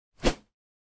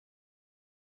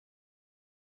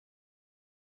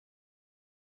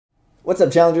What's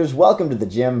up, challengers? Welcome to the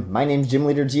gym. My name's Gym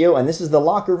Leader Gio, and this is the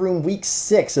Locker Room Week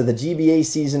 6 of the GBA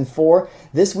Season 4.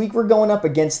 This week we're going up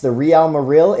against the Real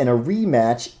Maril in a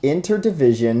rematch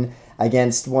interdivision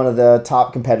against one of the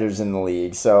top competitors in the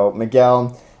league. So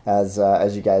Miguel, as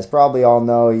you guys probably all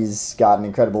know, he's got an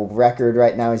incredible record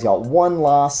right now. He's got one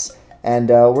loss, and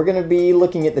we're going to be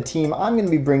looking at the team I'm going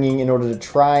to be bringing in order to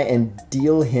try and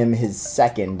deal him his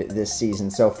second this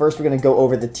season. So first we're going to go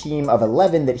over the team of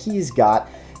 11 that he's got.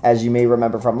 As you may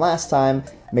remember from last time,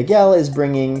 Miguel is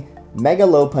bringing Mega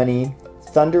Lopunny,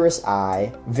 Thunderous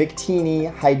Eye,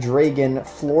 Victini, Hydreigon,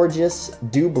 Florges,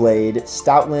 Doublade,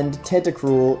 Stoutland,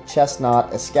 Tentacruel, Chestnut,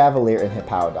 Escavalier, and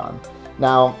Hippowdon.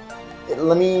 Now,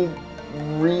 let me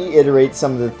reiterate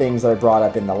some of the things that I brought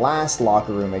up in the last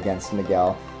locker room against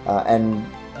Miguel and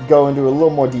go into a little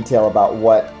more detail about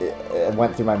what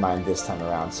went through my mind this time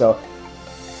around. So,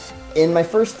 in my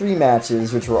first 3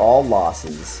 matches, which were all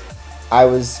losses, I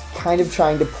was kind of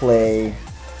trying to play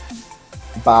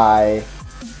by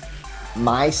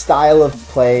my style of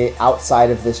play outside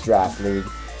of this draft league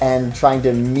and trying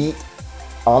to meet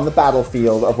on the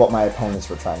battlefield of what my opponents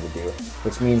were trying to do,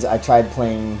 which means I tried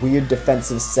playing weird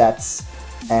defensive sets,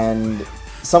 and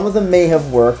some of them may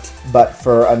have worked, but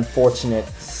for unfortunate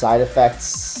side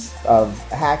effects of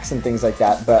hacks and things like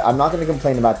that. But I'm not going to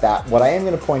complain about that. What I am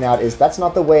going to point out is that's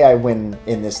not the way I win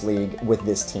in this league with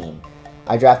this team.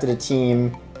 I drafted a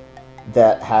team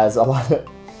that has a lot of...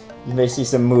 You may see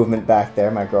some movement back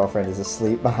there. My girlfriend is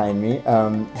asleep behind me.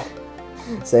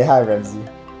 Say hi, Ramsey.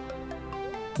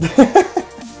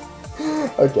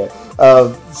 Okay.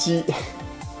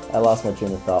 I lost my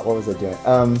train of thought. What was I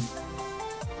doing?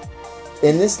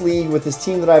 In this league, with this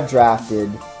team that I've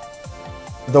drafted,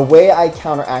 the way I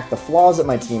counteract the flaws that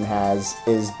my team has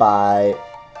is by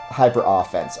hyper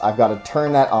offense. I've got to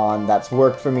turn that on. That's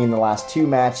worked for me in the last 2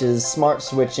 matches. Smart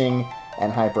switching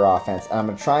and hyper offense. And I'm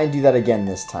going to try and do that again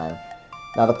this time.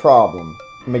 Now the problem.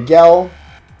 Miguel,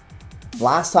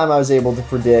 last time I was able to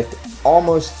predict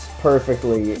almost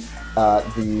perfectly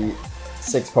the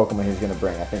 6 Pokemon he was going to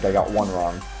bring. I think I got 1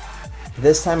 wrong.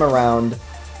 This time around,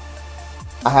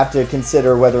 I have to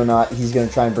consider whether or not he's going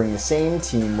to try and bring the same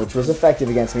team, which was effective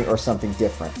against me, or something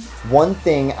different. One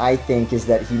thing I think is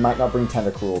that he might not bring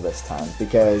Tentacruel this time,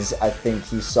 because I think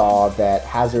he saw that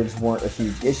hazards weren't a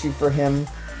huge issue for him,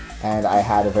 and I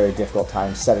had a very difficult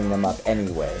time setting them up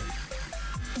anyway.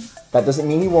 That doesn't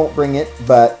mean he won't bring it,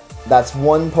 but that's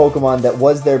one Pokemon that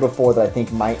was there before that I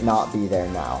think might not be there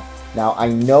now. Now, I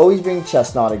know he's bringing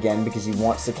Chestnut again because he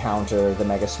wants to counter the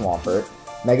Mega Swampert.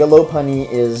 Mega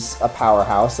Lopunny is a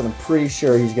powerhouse, and I'm pretty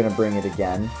sure he's going to bring it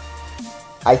again.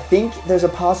 I think there's a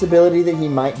possibility that he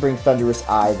might bring Thunderous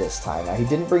Eye this time. Now, he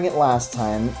didn't bring it last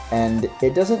time, and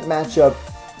it doesn't match up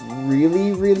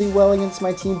really, really well against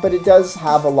my team, but it does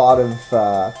have a lot of...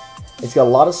 it's got a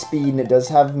lot of speed, and it does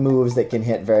have moves that can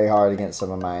hit very hard against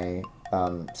some of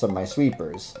my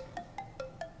sweepers.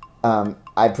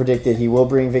 I predicted he will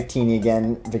bring Victini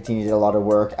again. Victini did a lot of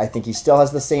work. I think he still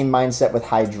has the same mindset with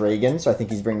Hydreigon, so I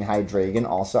think he's bringing Hydreigon.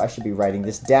 Also, I should be writing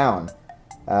this down.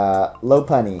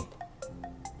 Lopunny,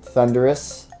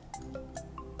 Thunderous,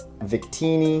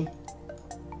 Victini,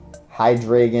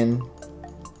 Hydreigon,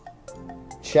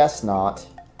 Chestnut.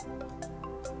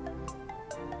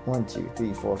 1, 2,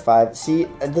 3, 4, 5. See,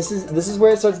 this is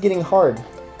where it starts getting hard.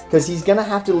 Because he's going to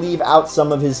have to leave out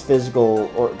some of his physical,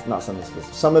 or not some of his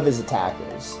physical, some of his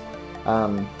attackers.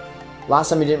 Last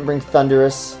time he didn't bring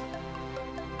Thunderous.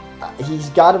 He's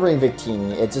got to bring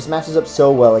Victini. It just matches up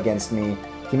so well against me.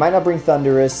 He might not bring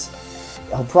Thunderous.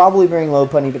 He'll probably bring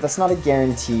Lopunny, but that's not a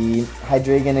guarantee.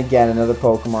 Hydreigon again, another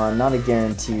Pokemon, not a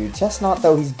guarantee. Chestnut,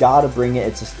 though, he's got to bring it.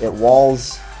 It's just, it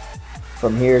walls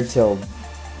from here till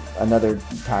another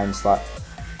time slot.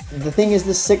 The thing is,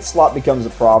 the 6th slot becomes a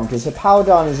problem, because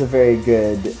Hippowdon is a very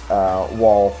good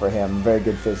wall for him, very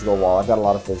good physical wall. I've got a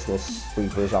lot of physical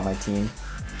sweepers on my team.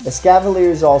 Escavalier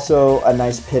is also a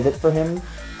nice pivot for him,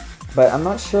 but I'm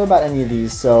not sure about any of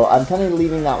these, so I'm kind of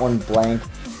leaving that one blank.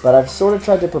 But I've sort of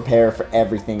tried to prepare for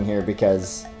everything here,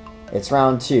 because it's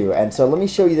round 2. And so let me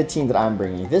show you the team that I'm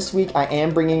bringing. This week I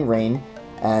am bringing Rain,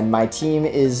 and my team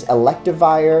is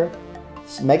Electivire,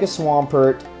 Mega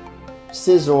Swampert,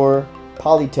 Scizor,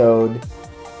 Politoed,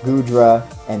 Goodra,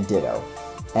 and Ditto.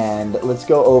 And let's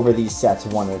go over these sets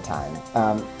one at a time.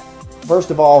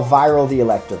 First of all, Viral the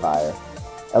Electivire.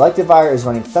 Electivire is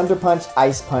running Thunder Punch,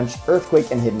 Ice Punch, Earthquake,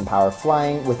 and Hidden Power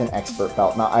Flying with an Expert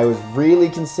Belt. Now, I was really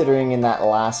considering in that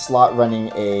last slot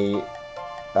running a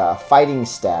Fighting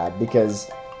Stab, because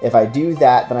if I do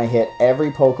that, then I hit every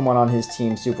Pokemon on his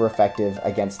team super effective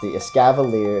against the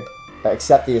Escavalier,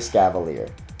 except the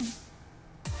Escavalier.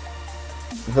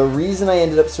 The reason I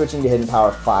ended up switching to Hidden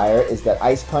Power Fire is that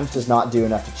Ice Punch does not do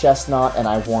enough to Chestnut, and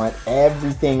I want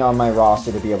everything on my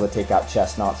roster to be able to take out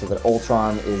Chestnut so that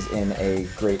Ultron is in a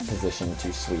great position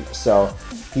to sweep. So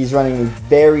he's running a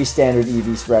very standard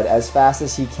EV spread as fast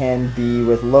as he can be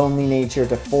with Lonely Nature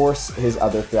to force his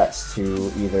other threats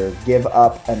to either give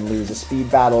up and lose a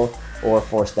speed battle or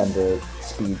force them to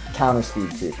counter speed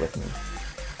creep with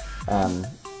me.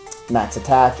 Max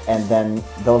attack, and then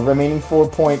the remaining 4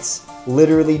 points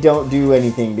literally don't do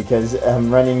anything because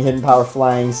I'm running Hidden Power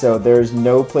Flying, so there's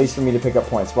no place for me to pick up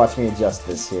points. Watch me adjust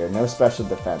this here. No special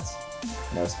defense,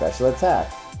 no special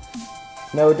attack,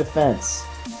 no defense,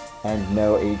 and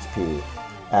no HP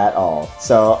at all.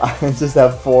 So I just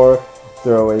have 4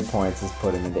 throwaway points. Just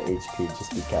put him into HP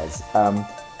just because.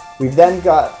 We've then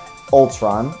got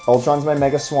Ultron. Ultron's my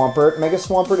Mega Swampert. Mega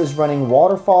Swampert is running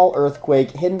Waterfall,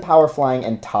 Earthquake, Hidden Power Flying,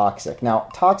 and Toxic. Now,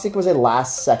 Toxic was a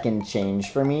last-second change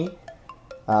for me.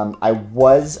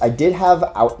 I did have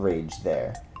Outrage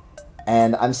there,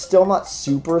 and I'm still not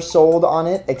super sold on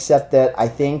it, except that I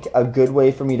think a good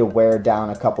way for me to wear down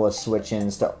a couple of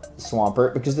switch-ins to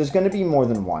Swampert, because there's going to be more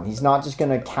than one. He's not just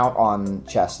going to count on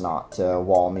Chestnut to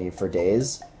wall me for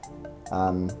days.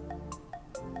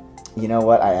 You know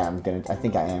what? I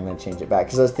think I am gonna change it back,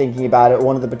 because I was thinking about it.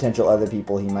 One of the potential other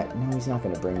people he might... No, he's not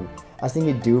gonna bring... I was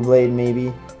thinking Doublade,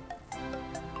 maybe.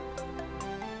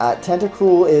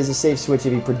 Tentacruel is a safe switch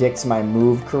if he predicts my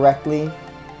move correctly.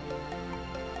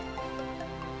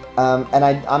 And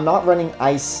I'm not running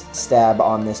Ice Stab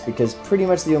on this, because pretty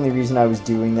much the only reason I was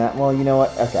doing that... Well, you know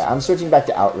what? Okay, I'm switching back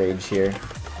to Outrage here.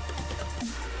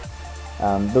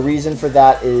 The reason for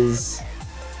that is...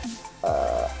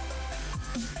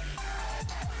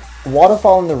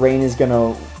 Waterfall in the Rain is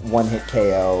gonna one-hit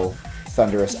KO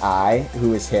Thunderous Eye,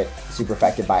 who is hit super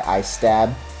affected by Ice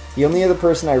Stab. The only other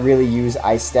person I really use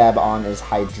Ice Stab on is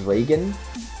Hydreigon,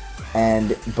 and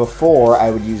before I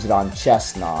would use it on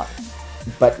Chestnut.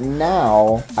 But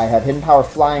now I have Hidden Power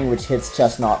Flying, which hits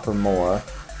Chestnut for more,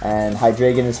 and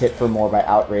Hydreigon is hit for more by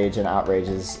Outrage, and Outrage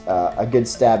is a good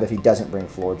stab if he doesn't bring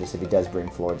Florges. If he does bring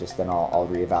Florges, then I'll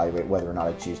reevaluate whether or not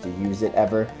I choose to use it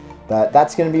ever. But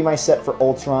that's going to be my set for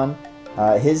Ultron.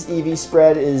 His EV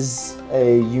spread is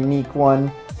a unique one.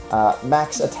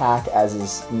 Max attack as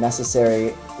is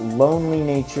necessary. Lonely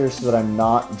Nature so that I'm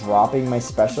not dropping my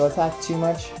special attack too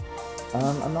much.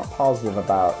 I'm not positive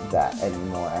about that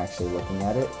anymore, actually, looking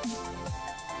at it.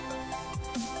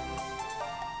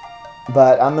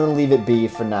 But I'm going to leave it be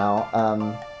for now.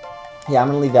 Yeah, I'm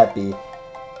going to leave that be.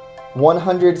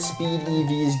 100 speed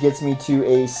EVs gets me to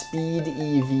a speed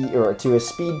EV, or to a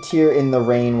speed tier in the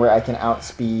rain where I can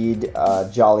outspeed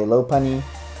Jolly Lopunny.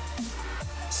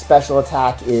 Special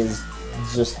attack is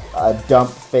just a dump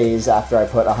phase after I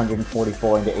put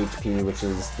 144 into HP, which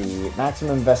is the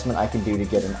maximum investment I can do to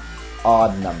get an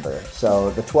odd number.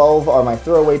 So the 12 are my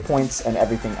throwaway points, and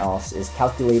everything else is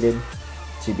calculated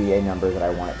to be a number that I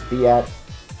want it to be at.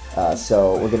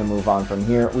 So we're going to move on from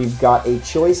here. We've got a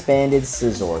Choice Banded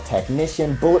Scizor,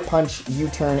 Technician, Bullet Punch,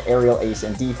 U-Turn, Aerial Ace,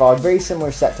 and Defog. Very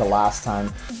similar set to last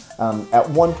time. At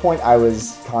one point I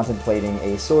was contemplating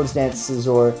a Swords Dance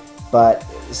Scizor, but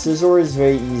Scizor is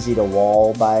very easy to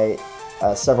wall by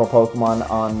several Pokemon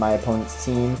on my opponent's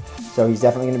team, so he's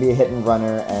definitely going to be a hit and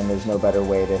runner, and there's no better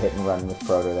way to hit and run with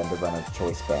Proto than to run a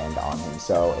Choice Band on him.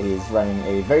 So he's running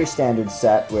a very standard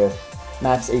set with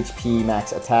max HP,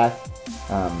 max attack.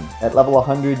 At level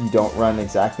 100, you don't run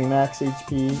exactly max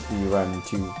HP, you run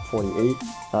 248,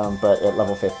 but at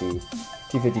level 50,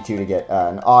 252 to get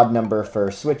an odd number for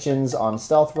switch-ins on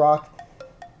Stealth Rock.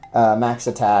 Max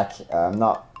attack, I'm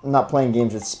not playing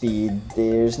games with speed.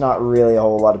 There's not really a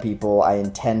whole lot of people I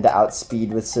intend to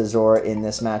outspeed with Scizor in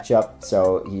this matchup,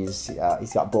 so he's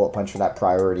got Bullet Punch for that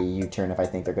priority, U-Turn if I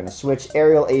think they're going to switch,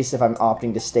 Aerial Ace if I'm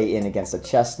opting to stay in against a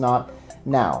Chestnut.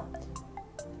 Now,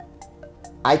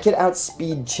 I could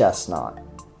outspeed Chestnut.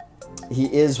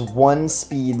 He is 1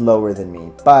 speed lower than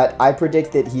me, but I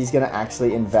predict that he's going to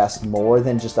actually invest more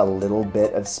than just a little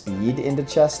bit of speed into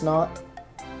Chestnut.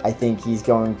 I think he's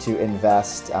going to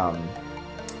invest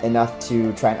enough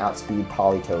to try and outspeed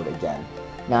Politoed again.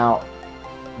 Now,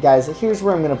 guys, here's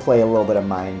where I'm going to play a little bit of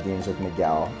mind games with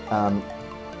Miguel.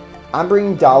 I'm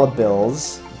bringing Dollar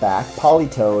Bills back,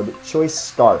 Politoed, Choice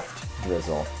Scarfed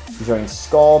Drizzle. He's running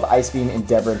Scald, Ice Beam,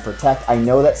 Endeavor, and Protect. I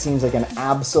know that seems like an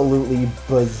absolutely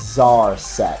bizarre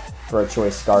set for a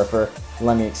Choice Scarfer.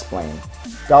 Let me explain.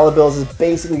 Dollar Bills is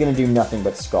basically going to do nothing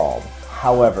but Scald.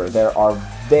 However, there are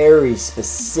very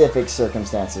specific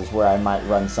circumstances where I might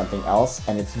run something else,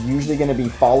 and it's usually going to be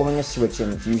following a switch,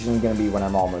 and it's usually going to be when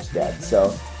I'm almost dead.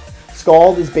 So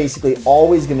Scald is basically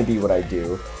always going to be what I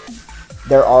do.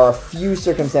 There are a few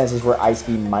circumstances where Ice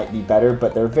Beam might be better,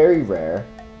 but they're very rare.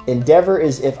 Endeavor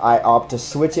is if I opt to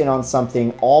switch in on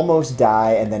something, almost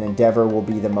die, and then Endeavor will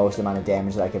be the most amount of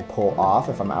damage that I can pull off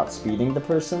if I'm outspeeding the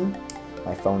person.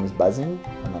 My phone is buzzing.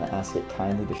 I'm going to ask it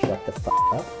kindly to shut the f***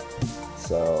 up.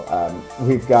 So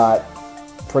we've got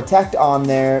Protect on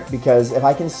there, because if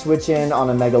I can switch in on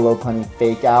a Mega Lopunny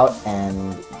Fake Out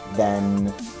and then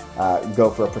go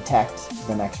for a Protect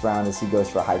the next round as he goes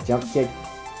for a high jump kick,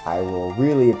 I will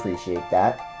really appreciate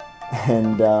that.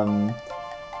 And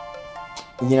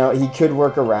you know, he could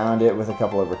work around it with a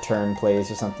couple of return plays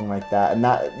or something like that. And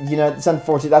that, you know, it's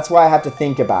unfortunate. That's why I have to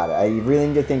think about it. I really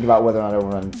need to think about whether or not I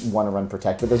want to run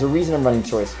Protect. But there's a reason I'm running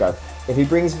Choice Scarf. If he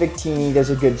brings Victini,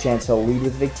 there's a good chance he'll lead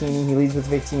with Victini. He leads with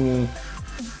Victini.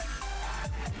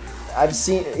 I've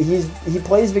seen, he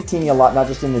plays Victini a lot, not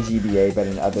just in the GBA, but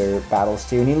in other battles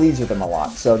too. And he leads with him a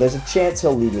lot. So there's a chance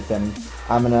he'll lead with him.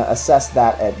 I'm going to assess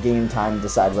that at game time and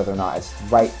decide whether or not it's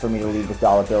right for me to lead with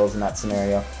dollar bills in that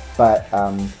scenario. But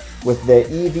with the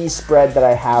EV spread that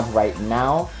I have right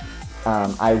now,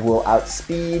 I will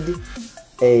outspeed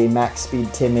a max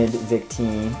speed timid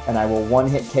Victini, and I will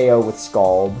one-hit KO with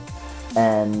Scald.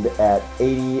 And at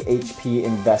 80 HP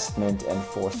investment and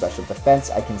 4 special defense,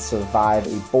 I can survive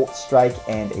a Bolt Strike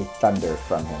and a Thunder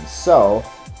from him. So,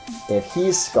 if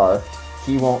he's Scarfed,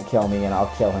 he won't kill me, and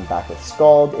I'll kill him back with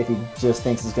Scald. If he just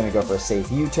thinks he's going to go for a safe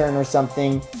U-turn or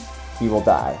something, he will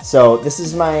die. So, this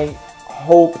is my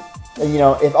hope. You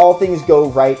know, if all things go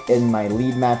right in my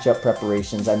lead matchup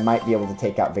preparations, I might be able to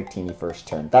take out Victini first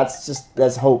turn.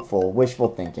 That's hopeful,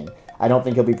 wishful thinking. I don't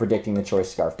think he'll be predicting the Choice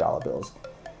Scarf dollar bills.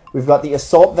 We've got the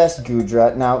Assault Vest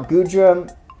Goodra. Now,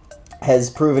 Goodra has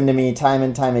proven to me time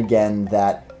and time again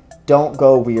that don't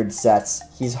go weird sets.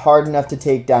 He's hard enough to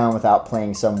take down without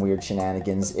playing some weird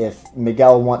shenanigans. If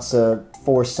Miguel wants to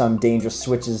force some dangerous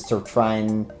switches to try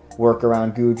and work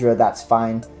around Goodra, that's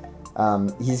fine.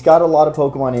 He's got a lot of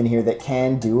Pokemon in here that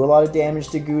can do a lot of damage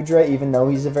to Goodra, even though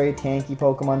he's a very tanky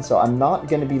Pokemon, so I'm not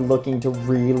going to be looking to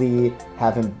really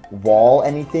have him wall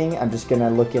anything. I'm just going to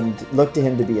look to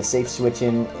him to be a safe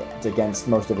switch-in against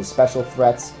most of his special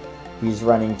threats. He's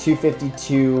running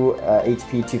 252 HP,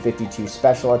 252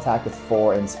 special attack with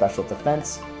 4 in special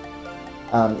defense.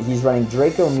 He's running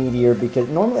Draco Meteor because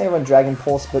normally I run Dragon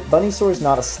Pulse, but Bunnysaur is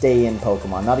not a stay-in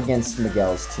Pokemon, not against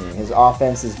Miguel's team. His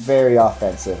offense is very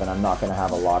offensive, and I'm not going to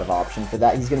have a lot of option for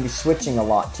that. He's going to be switching a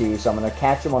lot too, so I'm going to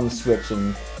catch him on the switch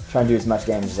and try and do as much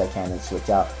damage as I can and switch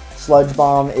out. Sludge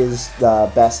Bomb is the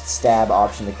best stab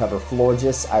option to cover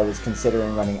Florges. I was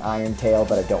considering running Iron Tail,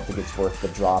 but I don't think it's worth the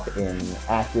drop in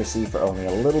accuracy for only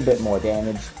a little bit more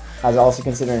damage. I was also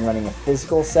considering running a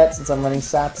physical set since I'm running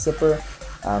Sap Sipper.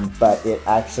 But it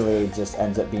actually just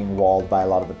ends up being walled by a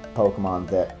lot of the Pokemon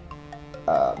that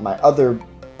my other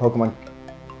Pokemon...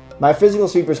 My physical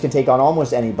sweepers can take on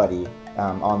almost anybody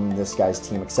on this guy's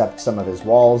team except some of his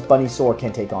walls. Bunnysaur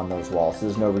can take on those walls, so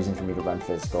there's no reason for me to run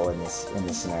physical in this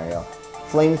scenario.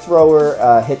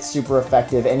 Flamethrower hits super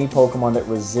effective. Any Pokemon that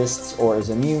resists or is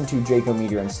immune to Draco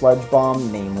Meteor and Sludge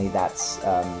Bomb, namely that's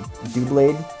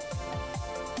Doublade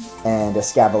and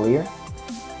Escavalier.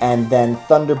 And then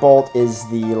Thunderbolt is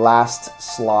the last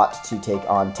slot to take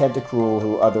on Tentacruel,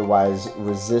 who otherwise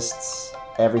resists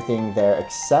everything there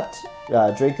except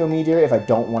Draco Meteor if I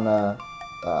don't want to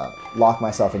lock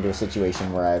myself into a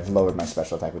situation where I've lowered my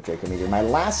special attack with Draco Meteor. My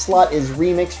last slot is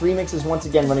Remix. Remix is once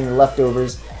again running the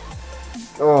leftovers.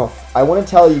 Oh, I want to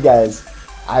tell you guys,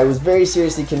 I was very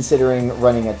seriously considering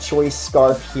running a Choice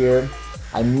Scarf here.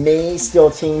 I may still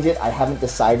change it. I haven't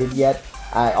decided yet.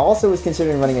 I also was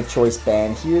considering running a Choice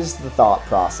Band. Here's the thought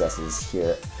processes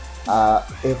here.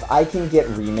 If I can get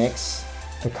Remix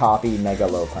to copy Mega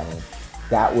Lopunny,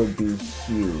 that would be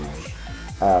huge.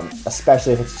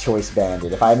 Especially if it's Choice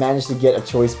Banded. If I managed to get a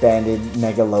Choice Banded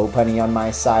Mega Lopunny on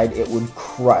my side, it would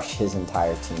crush his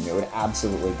entire team. It would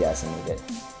absolutely decimate it.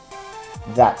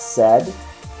 That said,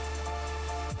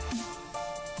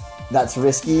 that's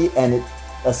risky, and it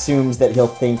assumes that he'll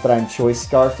think that I'm Choice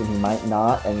Scarfed, and he might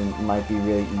not, and it might be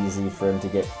really easy for him to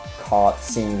get caught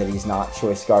seeing that he's not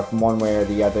Choice Scarfed one way or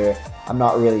the other. I'm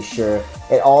not really sure.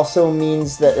 It also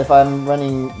means that if I'm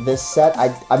running this set,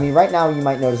 I mean, right now you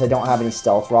might notice I don't have any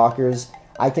Stealth Rockers.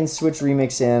 I can switch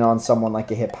Remix in on someone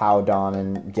like a Hippowdon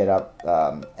and get up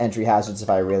entry hazards if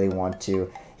I really want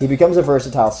to. He becomes a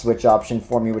versatile switch option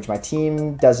for me, which my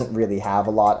team doesn't really have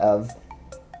a lot of.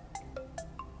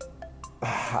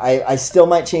 I still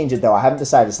might change it though. I haven't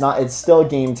decided. It's still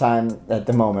game time at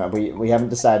the moment. We haven't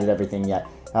decided everything yet.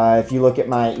 If you look at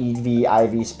my EV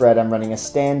IV spread, I'm running a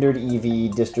standard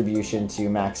EV distribution to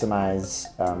maximize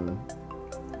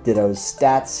Ditto's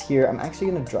stats here. I'm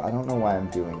actually gonna draw. I don't know why I'm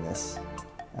doing this.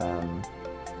 I'm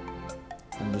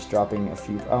just dropping a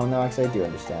few... Oh, no, actually, I do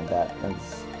understand that.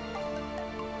 That's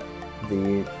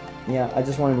the... Yeah, I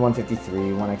just wanted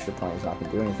 153. One extra point is not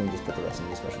going to do anything. Just put the rest in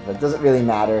the special. But it doesn't really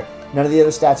matter. None of the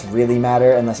other stats really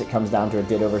matter unless it comes down to a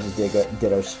Ditto versus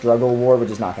Ditto struggle war,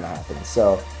 which is not going to happen.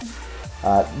 So,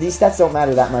 these stats don't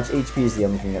matter that much. HP is the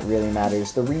only thing that really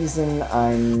matters. The reason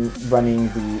I'm running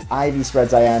the Ivy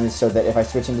spreads I am is so that if I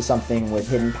switch into something with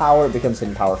Hidden Power, it becomes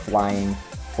Hidden Power flying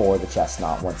for the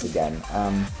Chestnut once again.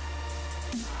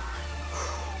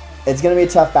 It's going to be a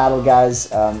tough battle,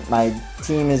 guys. My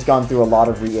team has gone through a lot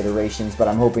of reiterations, but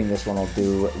I'm hoping this one will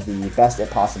do the best it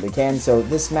possibly can. So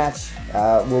this match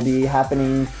will be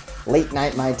happening late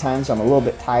night my time, so I'm a little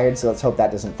bit tired, so let's hope that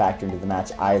doesn't factor into the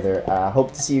match either.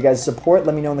 Hope to see you guys support.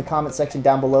 Let me know in the comment section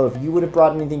down below if you would have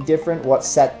brought anything different, what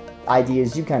set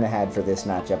ideas you kind of had for this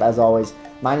matchup. As always,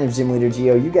 my name is Gym Leader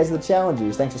Geo. You guys are the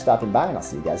challengers. Thanks for stopping by, and I'll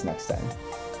see you guys next time.